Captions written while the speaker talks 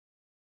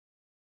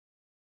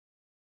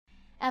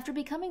After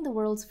becoming the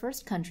world's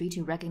first country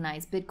to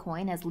recognize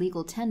Bitcoin as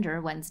legal tender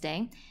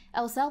Wednesday,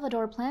 El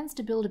Salvador plans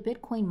to build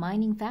Bitcoin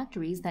mining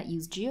factories that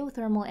use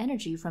geothermal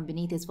energy from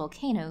beneath its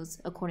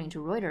volcanoes, according to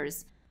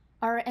Reuters.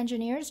 Our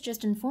engineers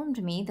just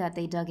informed me that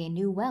they dug a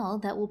new well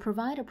that will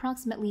provide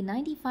approximately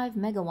 95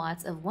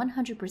 megawatts of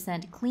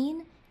 100%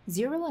 clean,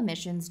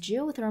 zero-emissions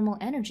geothermal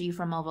energy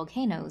from our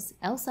volcanoes,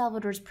 El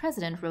Salvador's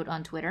president wrote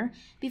on Twitter,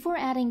 before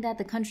adding that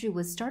the country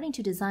was starting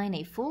to design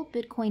a full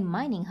Bitcoin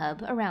mining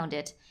hub around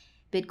it.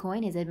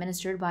 Bitcoin is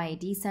administered by a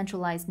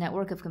decentralized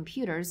network of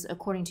computers,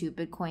 according to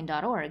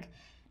Bitcoin.org.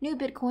 New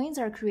Bitcoins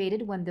are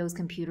created when those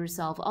computers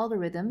solve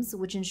algorithms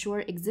which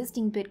ensure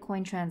existing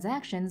Bitcoin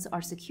transactions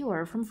are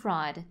secure from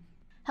fraud.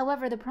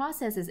 However, the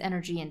process is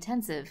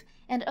energy-intensive,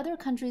 and other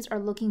countries are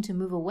looking to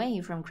move away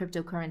from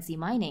cryptocurrency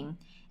mining.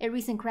 A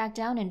recent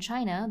crackdown in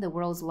China, the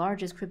world's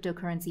largest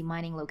cryptocurrency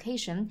mining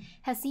location,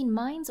 has seen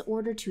mines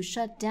ordered to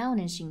shut down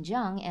in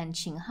Xinjiang and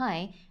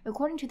Qinghai,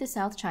 according to the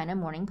South China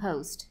Morning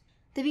Post.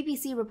 The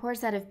BBC reports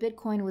that if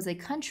Bitcoin was a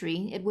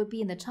country, it would be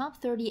in the top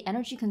 30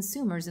 energy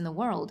consumers in the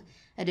world.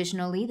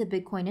 Additionally, the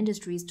Bitcoin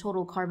industry's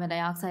total carbon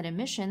dioxide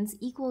emissions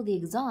equal the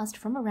exhaust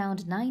from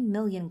around 9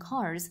 million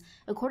cars,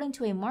 according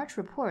to a March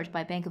report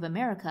by Bank of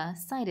America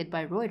cited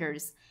by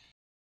Reuters.